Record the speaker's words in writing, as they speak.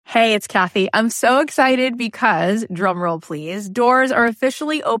Hey, it's Kathy. I'm so excited because, drumroll please, doors are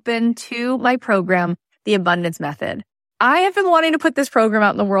officially open to my program, The Abundance Method. I have been wanting to put this program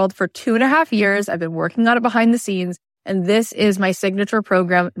out in the world for 2.5 years. I've been working on it behind the scenes, and this is my signature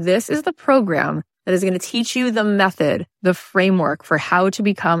program. This is the program that is going to teach you the method, the framework for how to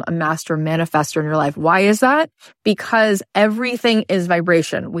become a master manifestor in your life. Why is that? Because everything is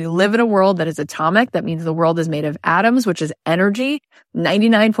vibration. We live in a world that is atomic. That means the world is made of atoms, which is energy.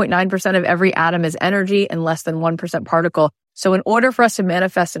 99.9% of every atom is energy and less than 1% particle. So in order for us to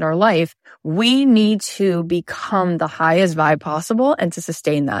manifest in our life, we need to become the highest vibe possible and to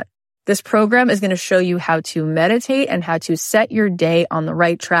sustain that. This program is going to show you how to meditate and how to set your day on the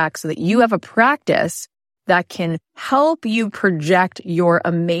right track so that you have a practice that can help you project your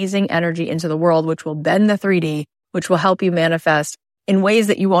amazing energy into the world, which will bend the 3D, which will help you manifest in ways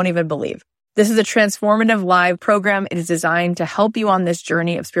that you won't even believe. This is a transformative live program. It is designed to help you on this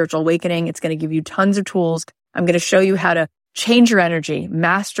journey of spiritual awakening. It's going to give you tons of tools. I'm going to show you how to change your energy,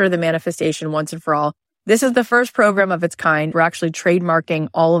 master the manifestation once and for all. This is the first program of its kind. We're actually trademarking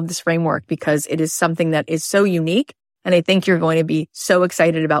all of this framework because it is something that is so unique, and I think you're going to be so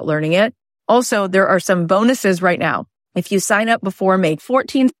excited about learning it. Also, there are some bonuses right now. If you sign up before May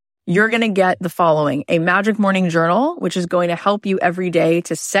 14th, you're going to get the following: a magic morning journal, which is going to help you every day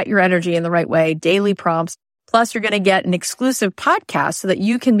to set your energy in the right way, daily prompts. Plus, you're going to get an exclusive podcast so that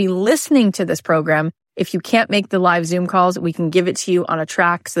you can be listening to this program. If you can't make the live Zoom calls, we can give it to you on a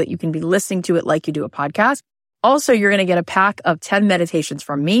track so that you can be listening to it like you do a podcast. Also, you're going to get a pack of 10 meditations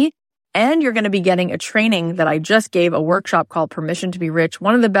from me, and you're going to be getting a training that I just gave, a workshop called Permission to Be Rich,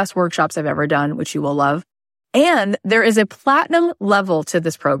 one of the best workshops I've ever done, which you will love. And there is a platinum level to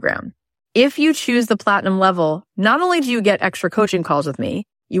this program. If you choose the platinum level, not only do you get extra coaching calls with me,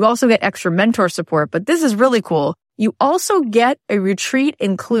 you also get extra mentor support, but this is really cool. You also get a retreat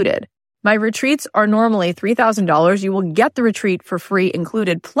included. My retreats are normally $3,000. You will get the retreat for free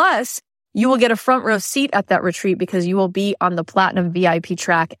included. Plus, you will get a front row seat at that retreat because you will be on the platinum VIP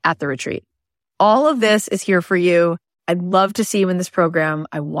track at the retreat. All of this is here for you. I'd love to see you in this program.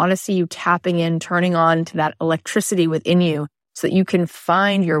 I want to see you tapping in, turning on to that electricity within you so that you can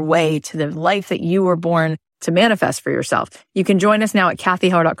find your way to the life that you were born to manifest for yourself. You can join us now at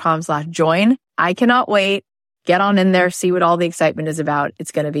kathyheller.com/join. I cannot wait. Get on in there, see what all the excitement is about.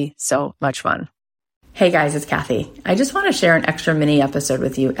 It's going to be so much fun. Hey guys, it's Kathy. I just want to share an extra mini episode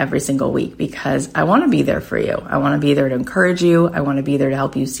with you every single week because I want to be there for you. I want to be there to encourage you. I want to be there to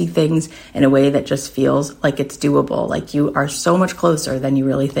help you see things in a way that just feels like it's doable, like you are so much closer than you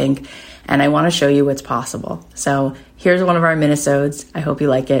really think. And I want to show you what's possible. So here's one of our minisodes. I hope you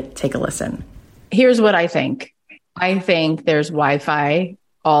like it. Take a listen. Here's what I think. I think there's Wi-Fi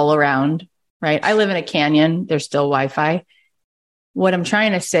all around. Right? I live in a canyon. There's still Wi-Fi. What I'm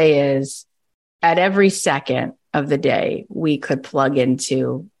trying to say is at every second of the day, we could plug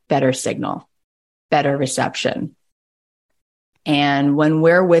into better signal, better reception. And when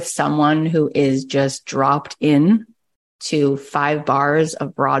we're with someone who is just dropped in to 5 bars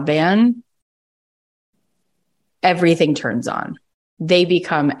of broadband, everything turns on. They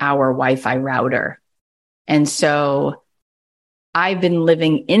become our Wi-Fi router. And so I've been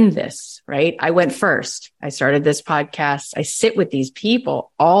living in this, right? I went first. I started this podcast. I sit with these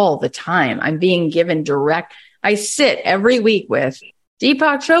people all the time. I'm being given I sit every week with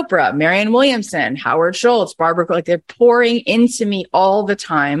Deepak Chopra, Marianne Williamson, Howard Schultz, Barbara, like they're pouring into me all the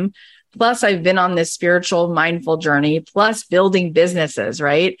time. Plus I've been on this spiritual, mindful journey, plus building businesses,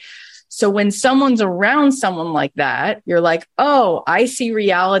 right? So when someone's around someone like that, you're like, oh, I see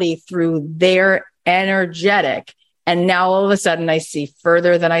reality through their energetic. And now all of a sudden I see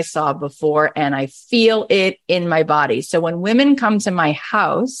further than I saw before and I feel it in my body. So when women come to my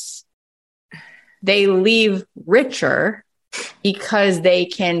house, they leave richer because they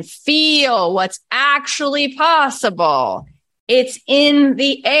can feel what's actually possible. It's in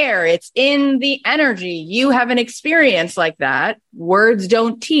the air. It's in the energy. You have an experience like that. Words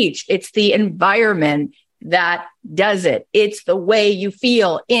don't teach. It's the environment that does it. It's the way you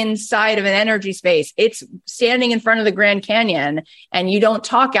feel inside of an energy space. It's standing in front of the Grand Canyon and you don't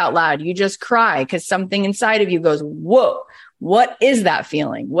talk out loud. You just cry because something inside of you goes, whoa, what is that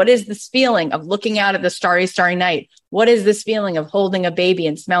feeling? What is this feeling of looking out at the starry, starry night? What is this feeling of holding a baby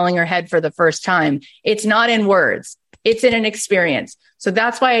and smelling her head for the first time? It's not in words. It's in an experience. So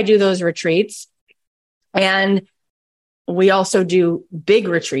that's why I do those retreats. And we also do big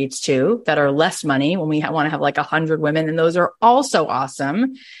retreats too, that are less money when we want to have like 100 women. And those are also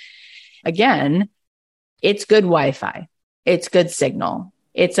awesome. Again, it's good Wi-Fi. It's good signal.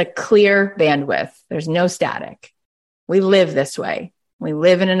 It's a clear bandwidth. There's no static. We live this way. We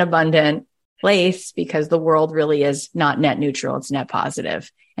live in an abundant place because the world really is not net neutral. It's net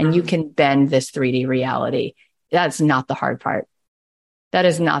positive. And you can bend this 3D reality. That's not the hard part. That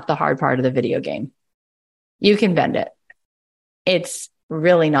is not the hard part of the video game. You can bend it. It's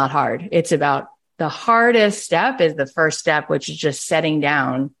really not hard. It's about the hardest step is the first step, which is just setting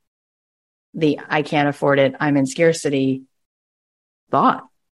down the I can't afford it, I'm in scarcity thought.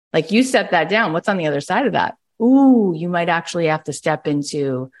 Like you set that down. What's on the other side of that? Ooh, you might actually have to step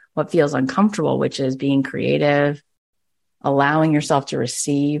into what feels uncomfortable, which is being creative, allowing yourself to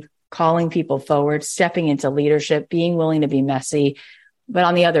receive, calling people forward, stepping into leadership, being willing to be messy. But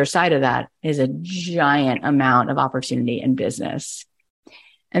on the other side of that is a giant amount of opportunity in business.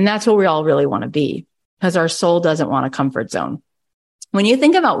 And that's what we all really want to be, because our soul doesn't want a comfort zone. When you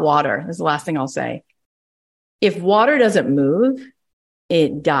think about water, this is the last thing I'll say. If water doesn't move,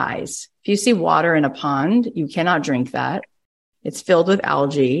 it dies. If you see water in a pond, you cannot drink that. It's filled with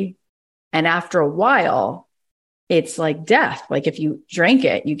algae. And after a while, it's like death. Like if you drink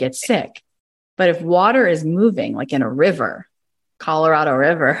it, you get sick. But if water is moving, like in a river, Colorado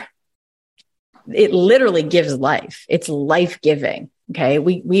River, it literally gives life. It's life-giving. Okay.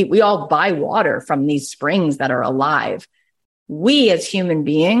 We all buy water from these springs that are alive. We as human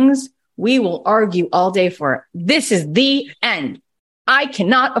beings, we will argue all day for this is the end. I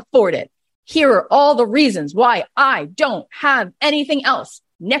cannot afford it. Here are all the reasons why I don't have anything else.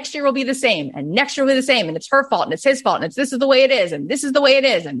 Next year will be the same, and next year will be the same. And it's her fault and it's his fault. And this is the way it is. And this is the way it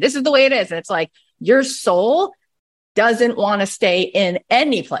is. And this is the way it is. And it's like your soul doesn't want to stay in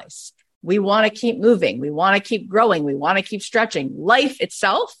any place. We want to keep moving. We want to keep growing. We want to keep stretching. Life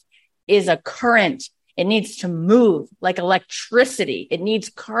itself is a current. It needs to move like electricity. It needs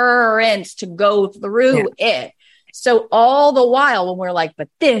currents to go through it. So all the while when we're like, but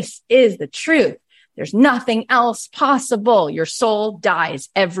this is the truth, there's nothing else possible. Your soul dies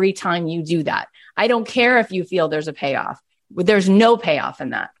every time you do that. I don't care if you feel there's a payoff. There's no payoff in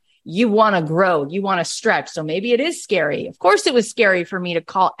that. You want to grow. You want to stretch. So maybe it is scary. Of course, it was scary for me to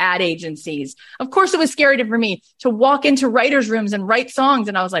call ad agencies. Of course, it was scary for me to walk into writers' rooms and write songs.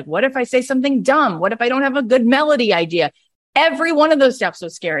 And I was like, what if I say something dumb? What if I don't have a good melody idea? Every one of those steps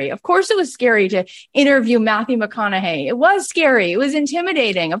was scary. Of course, it was scary to interview Matthew McConaughey. It was scary. It was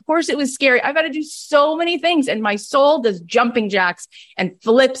intimidating. Of course, it was scary. I've got to do so many things. And my soul does jumping jacks and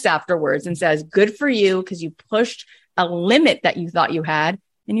flips afterwards and says, good for you, because you pushed a limit that you thought you had.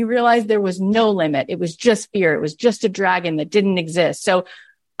 And you realize there was no limit. It was just fear. It was just a dragon that didn't exist. So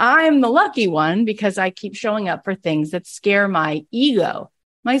I'm the lucky one because I keep showing up for things that scare my ego.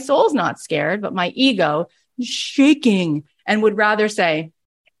 My soul's not scared, but my ego is shaking and would rather say,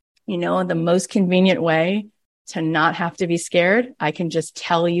 you know, the most convenient way to not have to be scared, I can just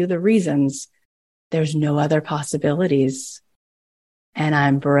tell you the reasons. There's no other possibilities. And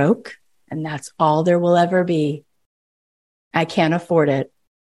I'm broke, and that's all there will ever be. I can't afford it.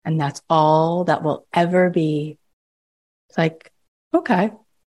 And that's all that will ever be. It's like, okay,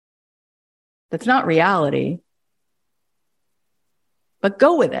 that's not reality, but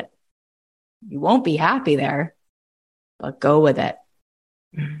go with it. You won't be happy there, but go with it.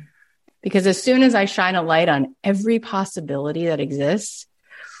 Because as soon as I shine a light on every possibility that exists,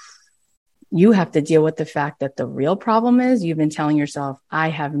 you have to deal with the fact that the real problem is you've been telling yourself, I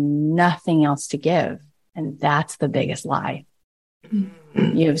have nothing else to give. And that's the biggest lie.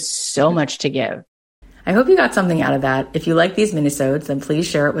 You have so much to give. I hope you got something out of that. If you like these minisodes, then please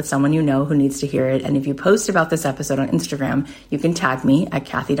share it with someone you know who needs to hear it. And if you post about this episode on Instagram, you can tag me at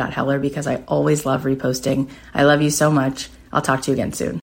Kathy.Heller because I always love reposting. I love you so much. I'll talk to you again soon.